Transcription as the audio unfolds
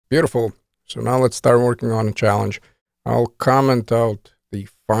Beautiful. So now let's start working on a challenge. I'll comment out the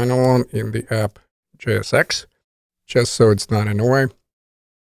final one in the app JSX, just so it's not in the way.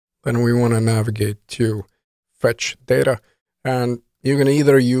 Then we want to navigate to fetch data, and you can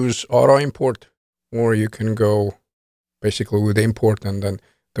either use auto import or you can go basically with import and then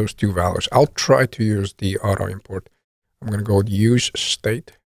those two values. I'll try to use the auto import. I'm going to go with use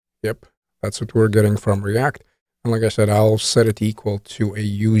state. Yep, that's what we're getting from React. And like I said, I'll set it equal to a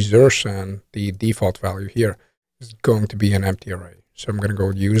users, and the default value here is going to be an empty array. So I'm going to go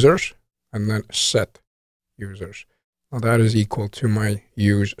with users and then set users. Now that is equal to my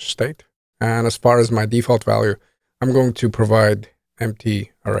use state. And as far as my default value, I'm going to provide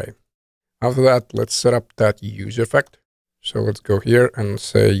empty array. After that, let's set up that use effect. So let's go here and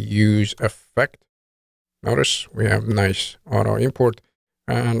say use effect. Notice we have nice auto import,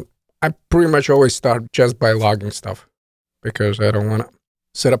 and I pretty much always start just by logging stuff because I don't want to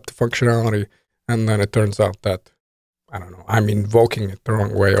set up the functionality and then it turns out that, I don't know, I'm invoking it the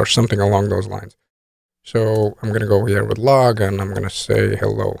wrong way or something along those lines. So I'm going to go here with log and I'm going to say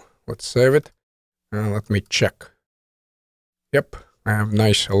hello. Let's save it and let me check. Yep, I have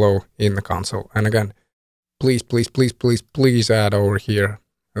nice hello in the console. And again, please add over here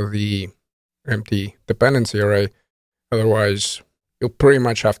the empty dependency array. Otherwise, you'll pretty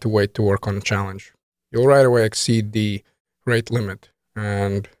much have to wait to work on the challenge. You'll right away exceed the rate limit,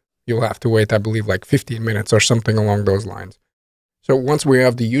 and you'll have to wait, I believe, like 15 minutes or something along those lines. So once we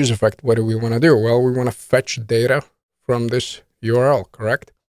have the use effect, what do we want to do? Well, we want to fetch data from this URL,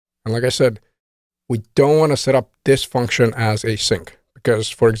 correct? And like I said, we don't want to set up this function as async because,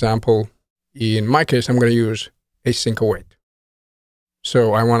 for example, in my case, I'm going to use async await.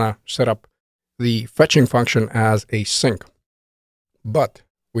 So I want to set up the fetching function as async. But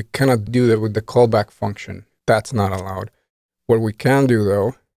we cannot do that with the callback function. That's not allowed. What we can do,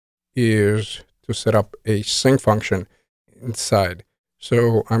 though, is to set up a sync function inside.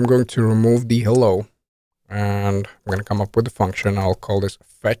 So I'm going to remove the hello, and I'm going to come up with a function. I'll call this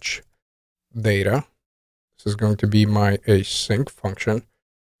fetch data. This is going to be my async function.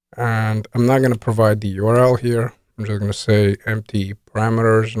 And I'm not going to provide the URL here. I'm just going to say empty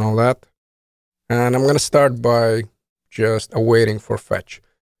parameters and all that. And I'm going to start by just awaiting for fetch.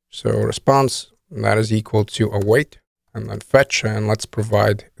 So response, that is equal to await, and then fetch, and let's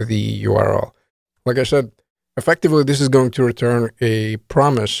provide the URL. Like I said, effectively, this is going to return a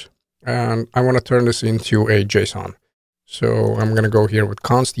promise, and I want to turn this into a JSON. So I'm going to go here with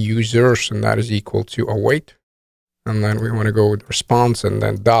const users, and that is equal to await. And then we want to go with response, and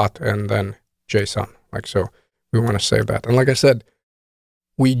then dot, and then JSON, like so. We want to save that. And like I said,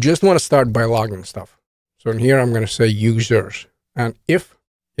 we just want to start by logging stuff. So in here, I'm going to say users. And if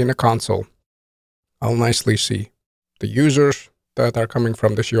in a console, I'll nicely see the users that are coming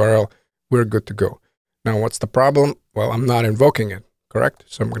from this URL, we're good to go. Now, what's the problem? Well, I'm not invoking it, correct?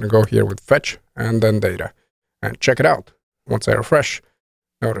 So I'm going to go here with fetch and then data and check it out. Once I refresh,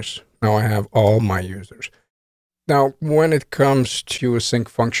 notice now I have all my users. Now, when it comes to async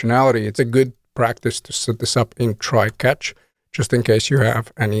functionality, it's a good practice to set this up in try catch, just in case you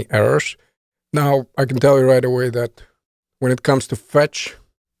have any errors. Now, I can tell you right away that when it comes to fetch,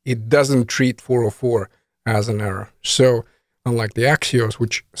 it doesn't treat 404 as an error. So unlike the Axios,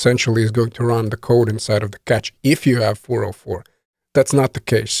 which essentially is going to run the code inside of the catch if you have 404, that's not the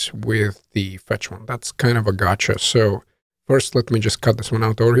case with the fetch one. That's kind of a gotcha. So first, let me just cut this one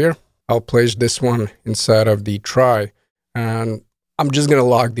out over here. I'll place this one inside of the try, and I'm just going to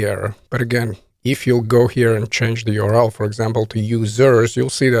log the error. But again, if you'll go here and change the URL, for example, to users, you'll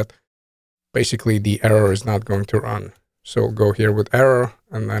see that basically the error is not going to run. So go here with error,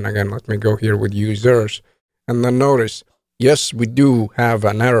 and then again, let me go here with users. And then notice, yes, we do have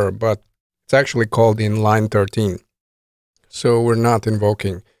an error, but it's actually called in line 13. So we're not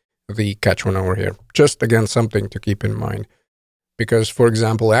invoking the catch one over here. Just again, something to keep in mind. Because for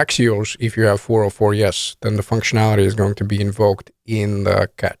example, Axios, if you have 404, yes, then the functionality is going to be invoked in the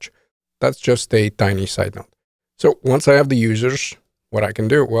catch. That's just a tiny side note. So once I have the users, what I can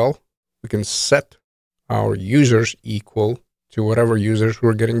do, well, we can set our users equal to whatever users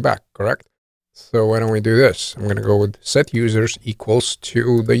we're getting back, correct? So why don't we do this? I'm going to go with set users equals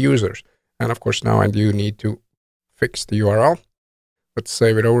to the users. And of course, now I do need to fix the URL. Let's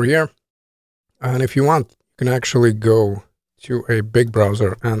save it over here. And if you want, you can actually go to a big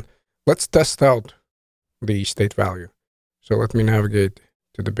browser and let's test out the state value. So let me navigate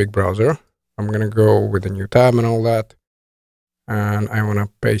to the big browser. I'm going to go with a new tab and all that. And I want to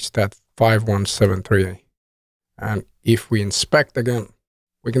paste that 5173. And if we inspect again,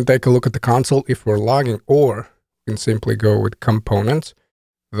 we can take a look at the console if we're logging, or we can simply go with components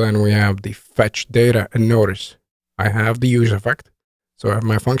Then we have the fetch data, and notice I have the UseEffect. So I have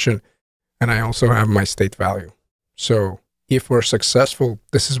my function, and I also have my state value. So if we're successful,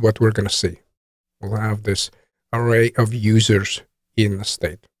 this is what we're going to see. We'll have this array of users in the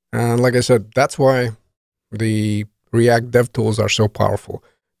state. And like I said, that's why the React dev tools are so powerful,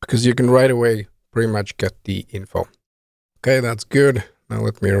 because you can right away pretty much get the info. Okay, that's good. Now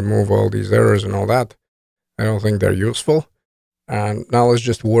let me remove all these errors and all that. I don't think they're useful. And now let's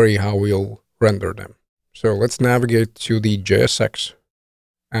just worry how we'll render them. So let's navigate to the JSX.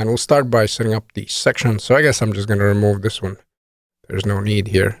 And we'll start by setting up the section. So I guess I'm just going to remove this one. There's no need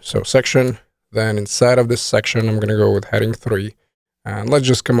here. So section, then inside of this section, I'm going to go with heading 3. And let's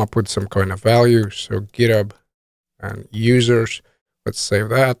just come up with some kind of value. So GitHub and users, let's save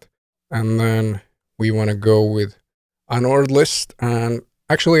that. And then we want to go with unordered list. And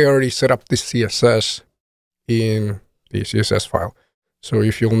actually I already set up the CSS in the CSS file. So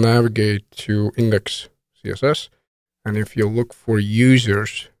if you'll navigate to index CSS, and if you look for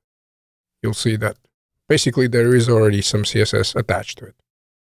users, you'll see that basically there is already some CSS attached to it.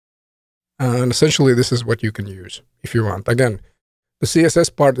 And essentially this is what you can use if you want. Again, the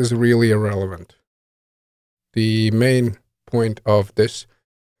CSS part is really irrelevant. The main point of this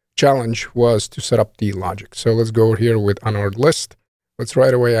challenge was to set up the logic. So let's go here with unordered list. Let's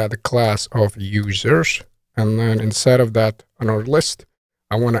right away add a class of users. And then inside of that unordered list,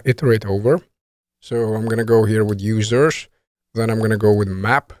 I want to iterate over. So I'm going to go here with users. Then I'm going to go with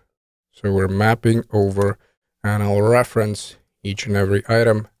map. So we're mapping over, and I'll reference each and every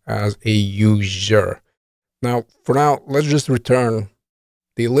item as a user. Now, for now, let's just return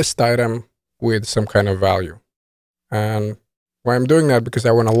the list item with some kind of value. And why I'm doing that, because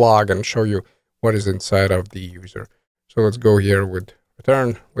I want to log and show you what is inside of the user. So let's go here with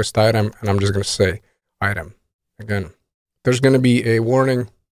return list item, and I'm just going to say item. Again, there's going to be a warning.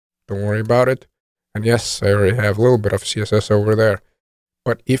 Don't worry about it. And yes, I already have a little bit of CSS over there.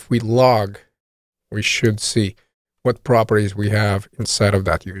 But if we log, we should see what properties we have inside of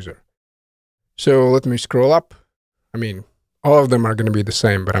that user. So let me scroll up. I mean, all of them are going to be the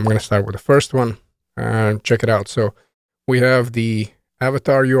same, but I'm going to start with the first one and check it out. So we have the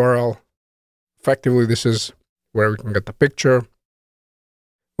avatar URL. Effectively, this is where we can get the picture.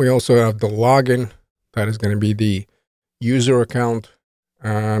 We also have the login. That is going to be the user account.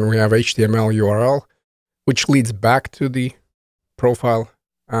 And we have HTML URL, which leads back to the profile.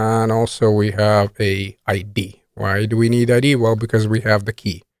 And also we have a ID. Why do we need ID? Well, because we have the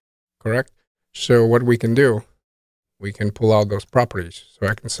key, correct? So what we can do, we can pull out those properties. So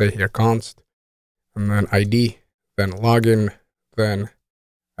I can say here const, and then ID, then login, then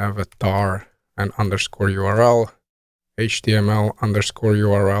avatar and underscore URL, HTML underscore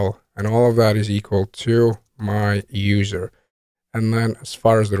URL, and all of that is equal to my user. And then as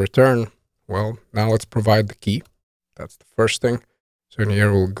far as the return, well, now let's provide the key. That's the first thing. So in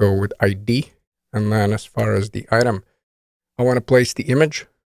here we'll go with ID. And then as far as the item, I want to place the image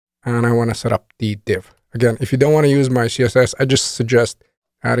and I want to set up the div. Again, if you don't want to use my CSS, I just suggest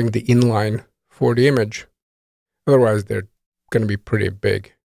adding the inline for the image. Otherwise, they're going to be pretty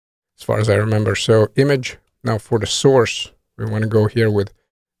big as far as I remember. So image, now for the source, we want to go here with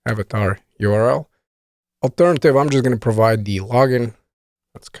avatar URL. Alternative, I'm just going to provide the login.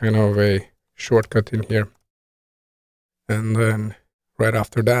 That's kind of a shortcut in here. And then right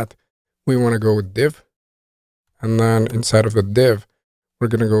after that, we want to go with div. And then inside of the div, we're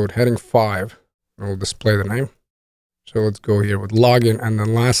going to go with heading 5. And we'll display the name. So let's go here with login. And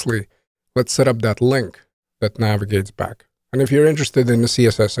then lastly, let's set up that link that navigates back. And if you're interested in the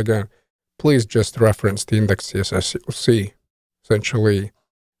CSS again, please just reference the index CSS. You'll see essentially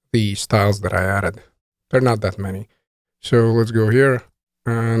the styles that I added. They're not that many. So let's go here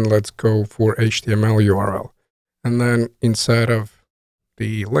and let's go for HTML URL. And then inside of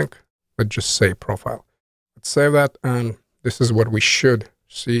the link, let's just say profile. Let's save that. And this is what we should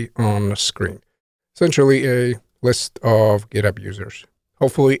see on the screen. Essentially a list of GitHub users.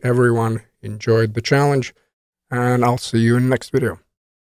 Hopefully everyone enjoyed the challenge, and I'll see you in the next video.